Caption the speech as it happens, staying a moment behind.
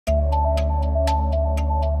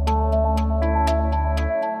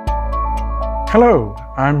Hello,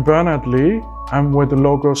 I'm Bernard Lee. I'm with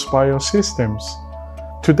Logos Biosystems.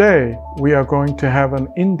 Today, we are going to have an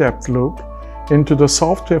in-depth look into the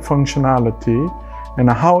software functionality and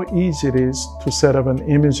how easy it is to set up an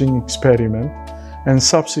imaging experiment and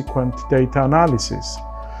subsequent data analysis.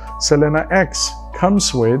 CELENA X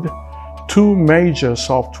comes with two major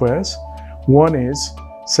softwares. One is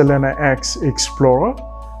CELENA X Explorer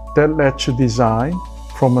that lets you design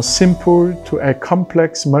from a simple to a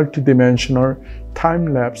complex multidimensional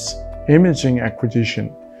time-lapse imaging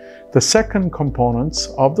acquisition. The second component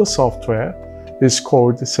of the software is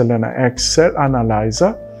called CELENA X Cell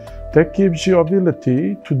Analyzer that gives you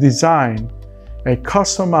ability to design a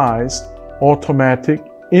customized automatic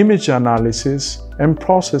image analysis and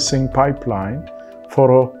processing pipeline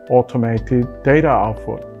for an automated data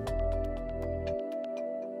output.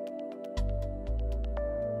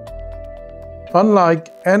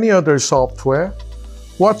 Unlike any other software,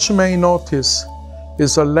 what you may notice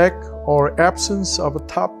is a lack or absence of a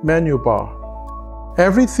top menu bar.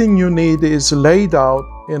 Everything you need is laid out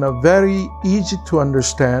in a very easy to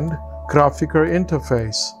understand graphical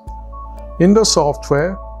interface. In the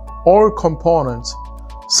software, all components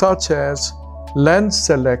such as lens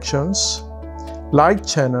selections, light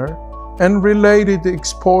channel, and related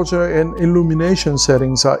exposure and illumination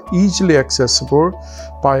settings are easily accessible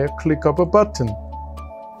by a click of a button.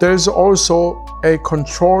 There is also a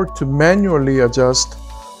control to manually adjust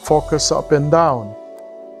focus up and down.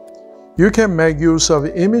 You can make use of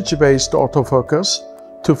image-based autofocus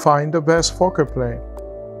to find the best focal plane.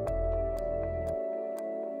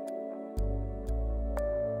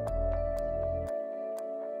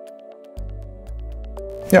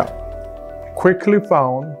 Quickly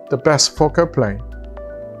found the best focal plane.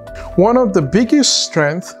 One of the biggest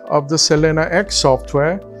strengths of the CELENA X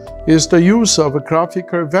software is the use of a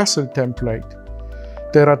graphical vessel template.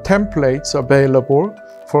 There are templates available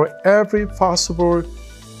for every possible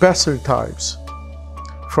vessel types,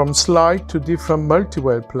 from slide to different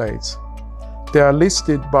multi-well plates. They are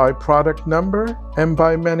listed by product number and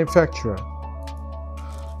by manufacturer.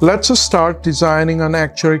 Let's start designing an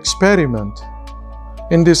actual experiment.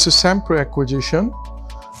 In this sample acquisition,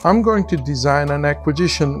 I'm going to design an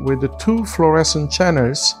acquisition with the 2 fluorescent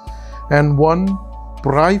channels and 1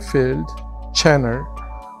 brightfield channel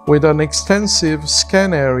with an extensive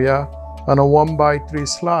scan area on a 1x3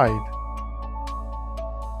 slide.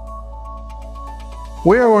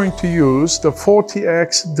 We are going to use the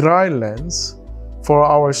 40x dry lens for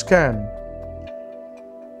our scan.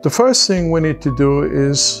 The first thing we need to do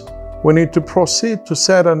is we need to proceed to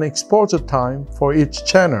set an exposure time for each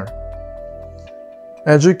channel.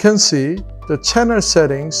 As you can see, the channel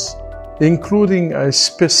settings, including a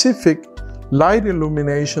specific light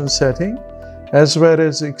illumination setting, as well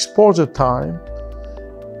as exposure time,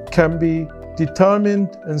 can be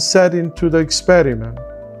determined and set into the experiment.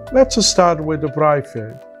 Let's start with the bright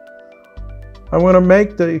field. I'm going to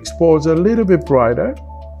make the exposure a little bit brighter,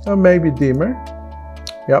 or maybe dimmer.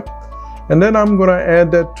 And then I'm going to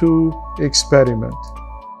add that to experiment.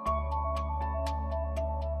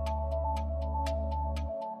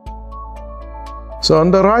 So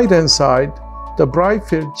on the right hand side, the bright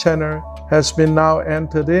field channel has been now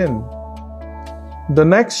entered in. The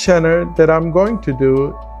next channel that I'm going to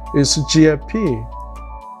do is GFP.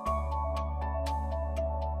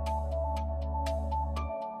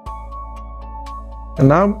 And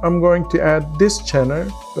now I'm going to add this channel,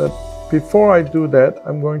 but before I do that,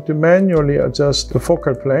 I'm going to manually adjust the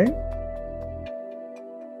focal plane.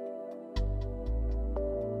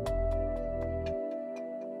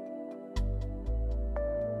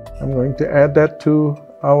 I'm going to add that to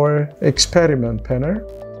our experiment panel.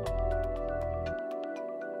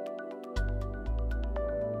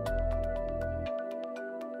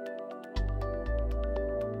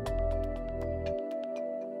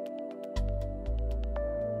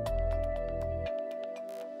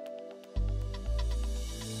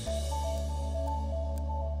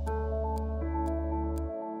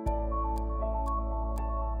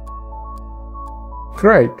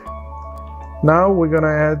 Great. Now we're going to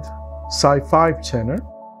add Sci5 channel.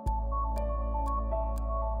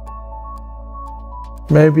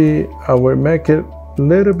 Maybe I will make it a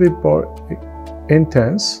little bit more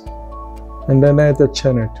intense and then add the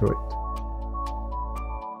channel to it.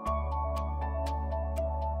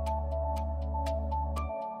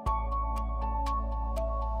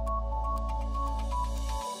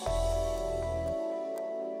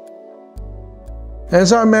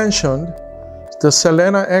 As I mentioned, the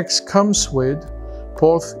CELENA X comes with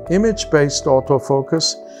both image-based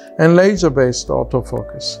autofocus and laser-based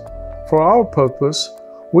autofocus. For our purpose,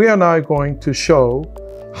 we are now going to show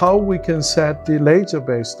how we can set the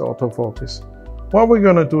laser-based autofocus. What we're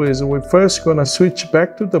going to do is we're first going to switch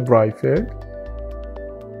back to the brightfield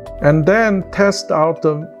and then test out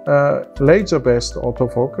the laser-based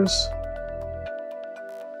autofocus.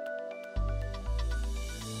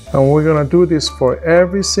 And we're going to do this for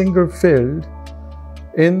every single field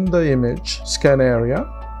in the image scan area.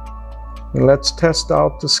 And let's test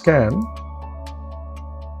out the scan.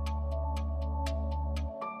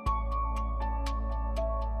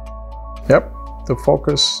 Yep, the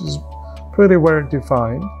focus is pretty well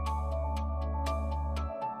defined.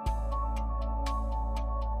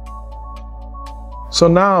 So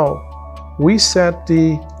now we set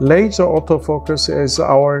the laser autofocus as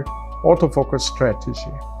our autofocus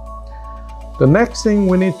strategy. The next thing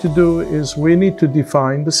we need to do is we need to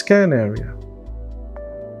define the scan area.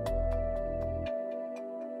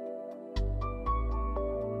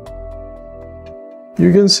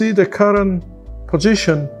 You can see the current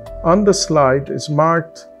position on the slide is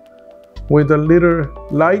marked with a little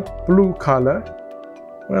light blue color.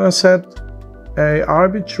 I'm going to set an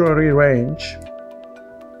arbitrary range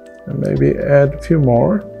and maybe add a few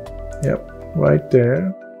more. Yep, right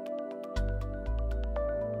there.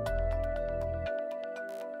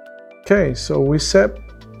 Okay, so we set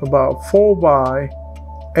about 4 by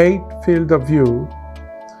 8 field of view,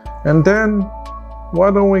 and then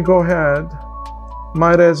why don't we go ahead,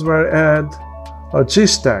 might as well add a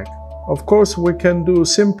G-stack. Of course, we can do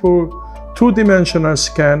simple two-dimensional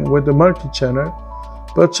scan with the multi-channel,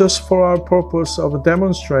 but just for our purpose of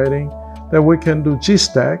demonstrating that we can do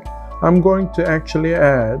G-stack, I'm going to actually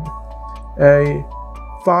add a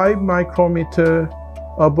 5 micrometer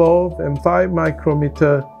above and 5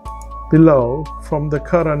 micrometer below from the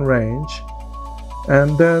current range,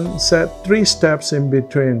 and then set 3 steps in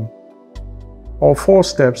between or 4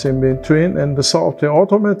 steps in between, and the software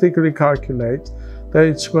automatically calculates that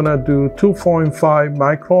it's going to do 2.5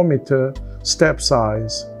 micrometer step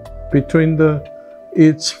size between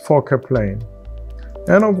each focal plane.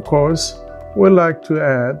 And of course, we like to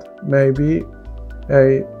add maybe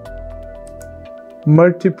a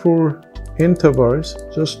multiple intervals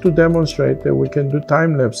just to demonstrate that we can do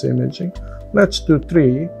time-lapse imaging. Let's do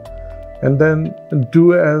 3, and then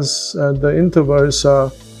do as the intervals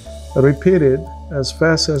are repeated as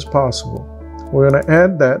fast as possible. We're going to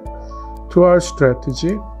add that to our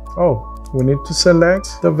strategy. Oh, we need to select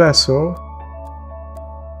the vessel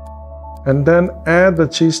and then add the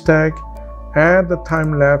G-stack, add the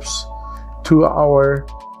time-lapse to our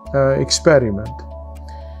experiment.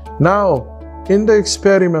 Now, in the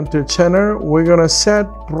experimental channel, we're going to set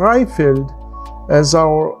brightfield as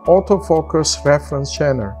our autofocus reference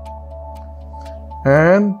channel.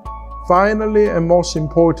 And finally, and most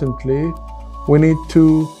importantly, we need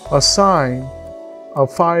to assign a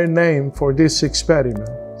file name for this experiment.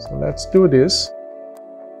 So let's do this.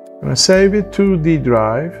 I'm going to save it to the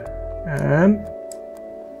drive and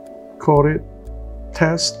call it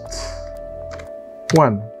test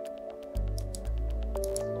 1.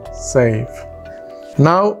 Save.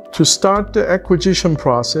 Now, to start the acquisition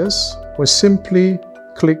process, we simply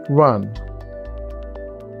click Run.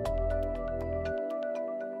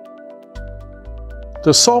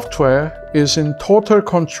 The software is in total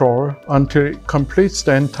control until it completes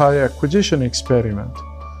the entire acquisition experiment.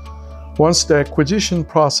 Once the acquisition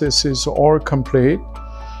process is all complete,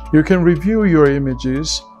 you can review your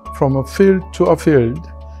images from a field to a field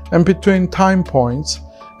and between time points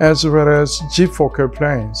as well as G-focal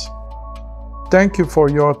planes. Thank you for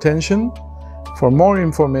your attention. For more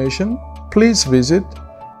information, please visit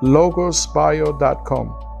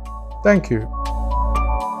logosbio.com. Thank you.